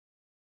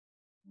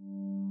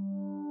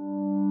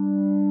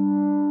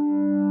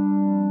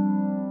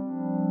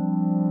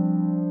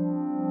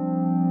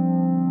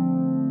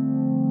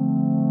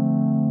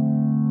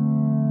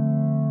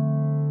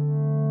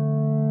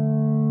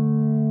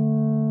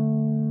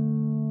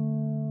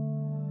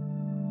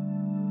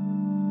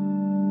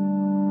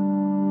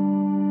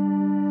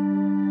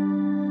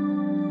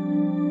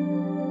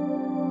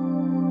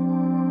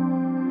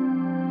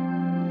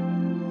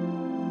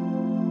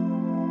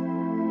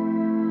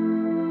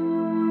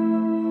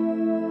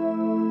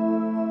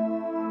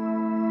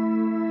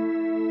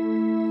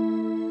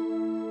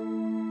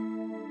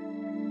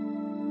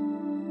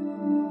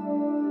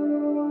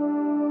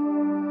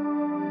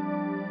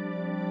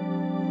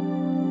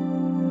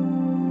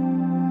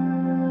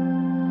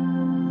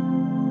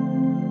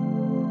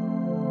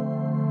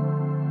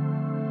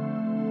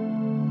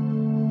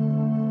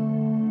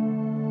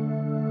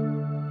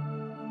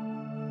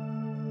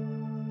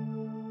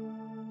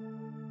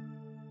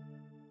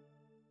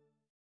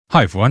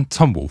Hi everyone,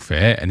 Tom Wolfe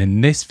here, and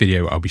in this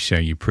video I'll be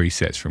showing you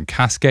presets from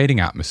Cascading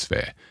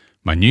Atmosphere,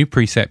 my new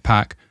preset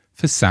pack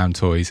for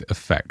Soundtoys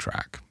Effect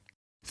Rack.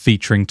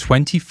 Featuring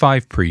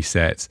 25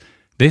 presets,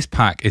 this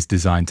pack is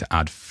designed to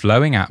add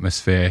flowing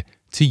atmosphere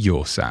to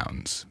your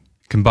sounds.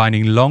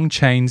 Combining long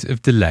chains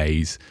of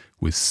delays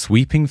with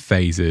sweeping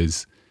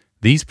phases,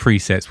 these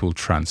presets will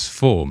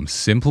transform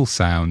simple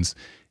sounds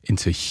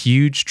into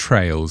huge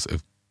trails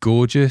of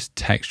gorgeous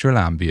textural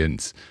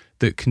ambience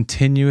that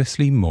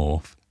continuously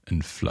morph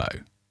and flow.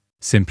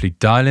 Simply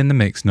dial in the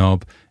mix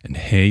knob and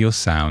hear your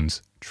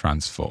sounds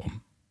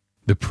transform.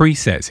 The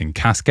presets in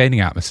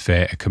Cascading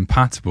Atmosphere are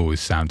compatible with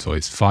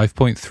Soundtoys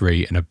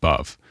 5.3 and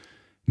above,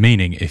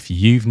 meaning if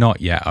you've not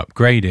yet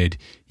upgraded,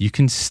 you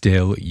can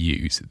still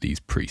use these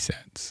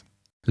presets.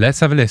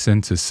 Let's have a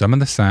listen to some of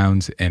the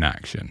sounds in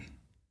action.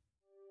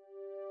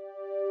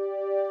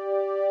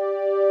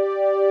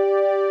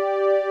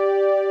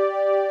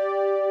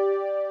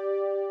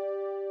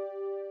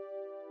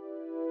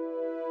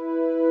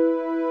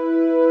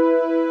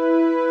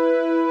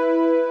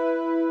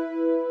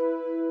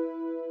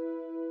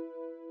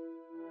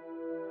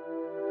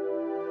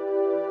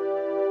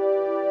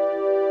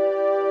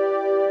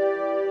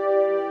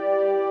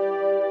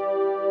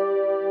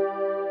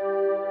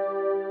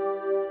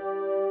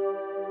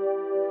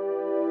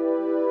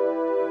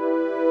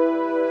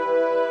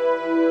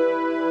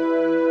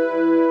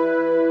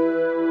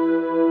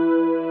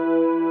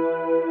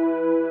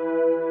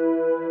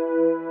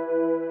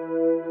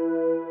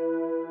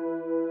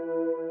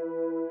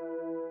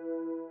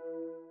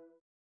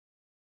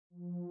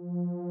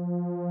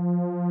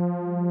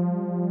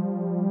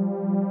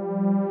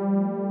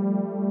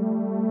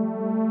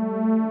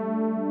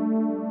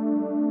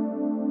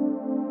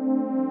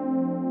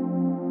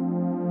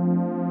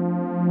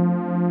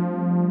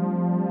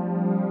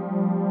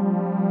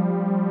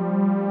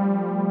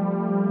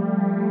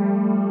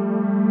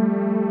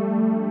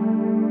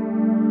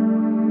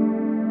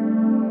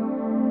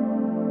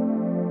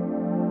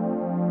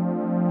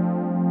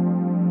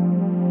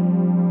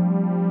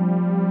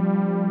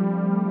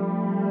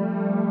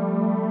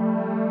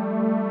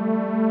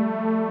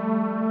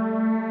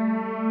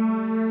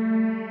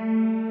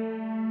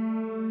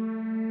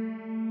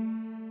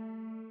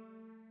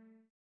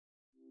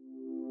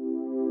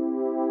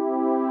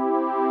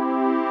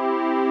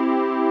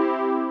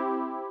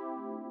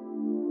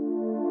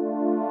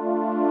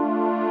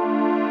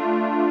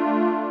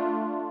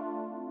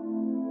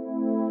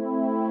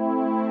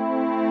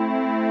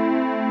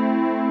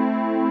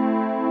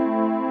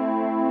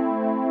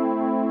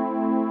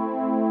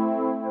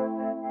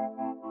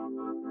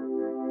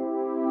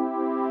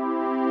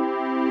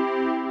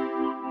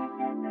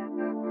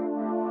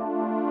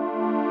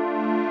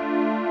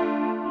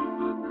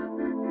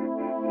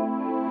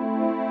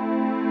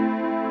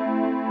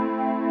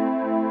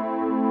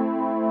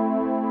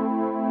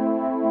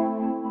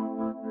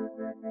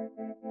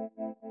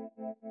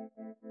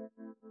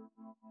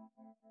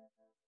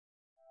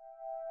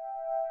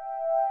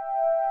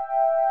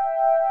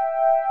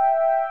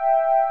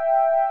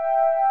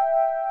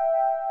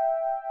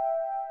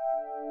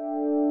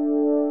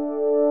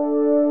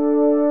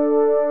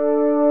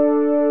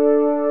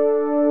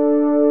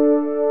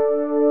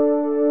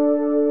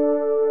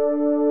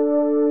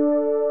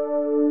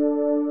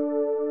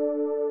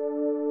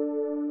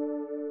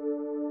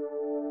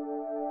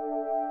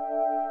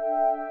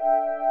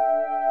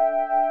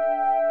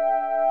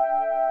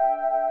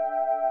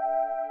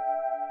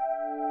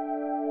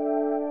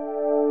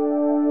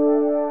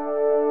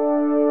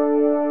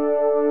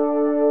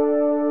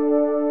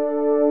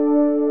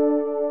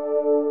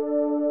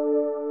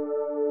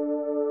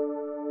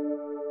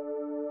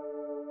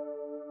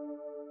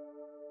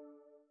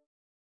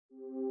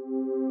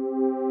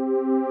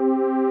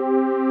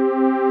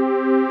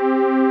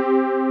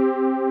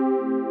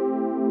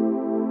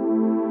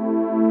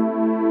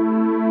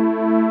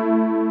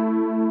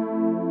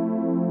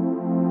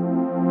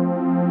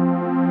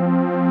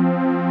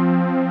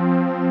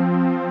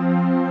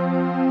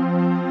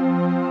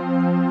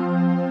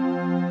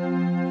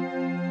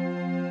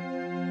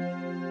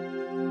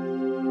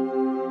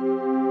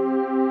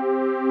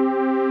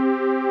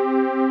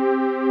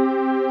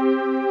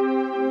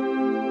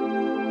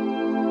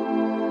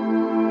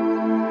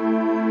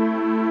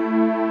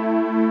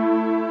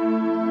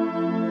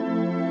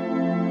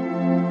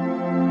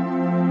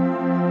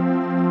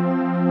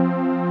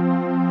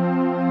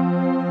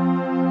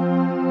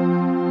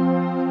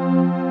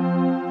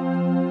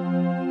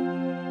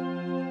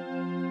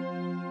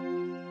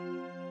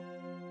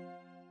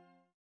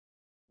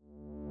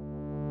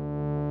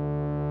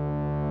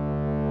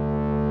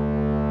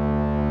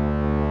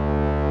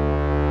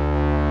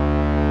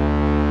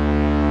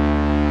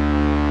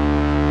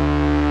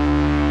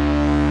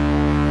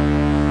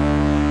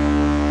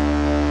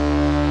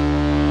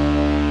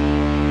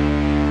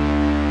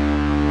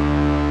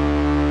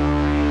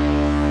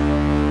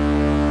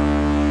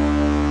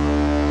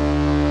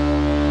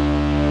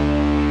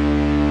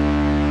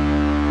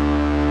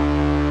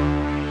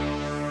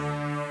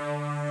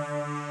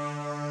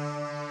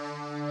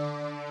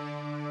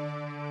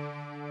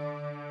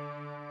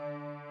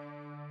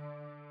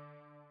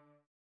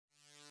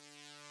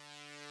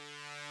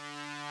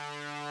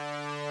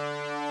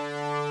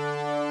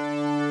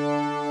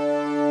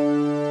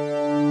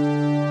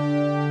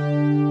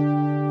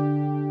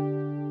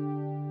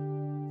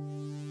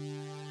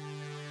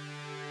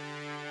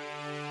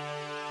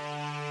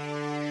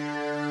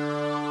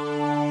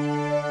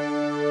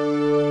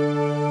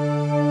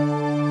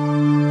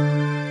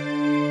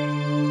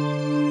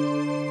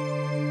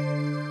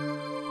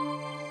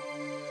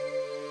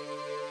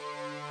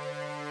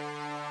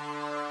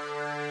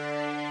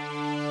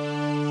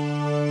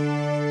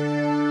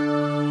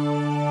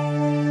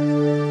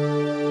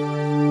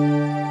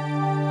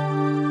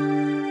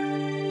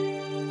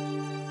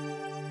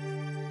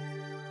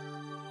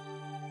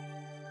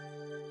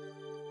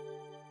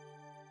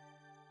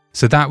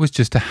 So that was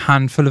just a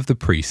handful of the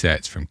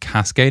presets from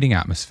Cascading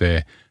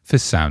Atmosphere for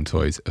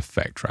Soundtoys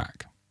Effect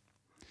Rack.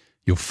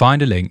 You'll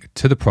find a link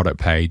to the product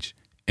page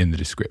in the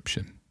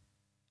description.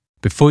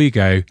 Before you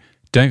go,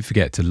 don't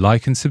forget to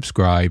like and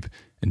subscribe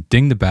and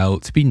ding the bell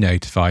to be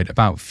notified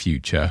about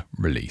future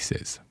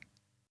releases.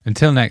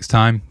 Until next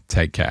time,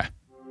 take care.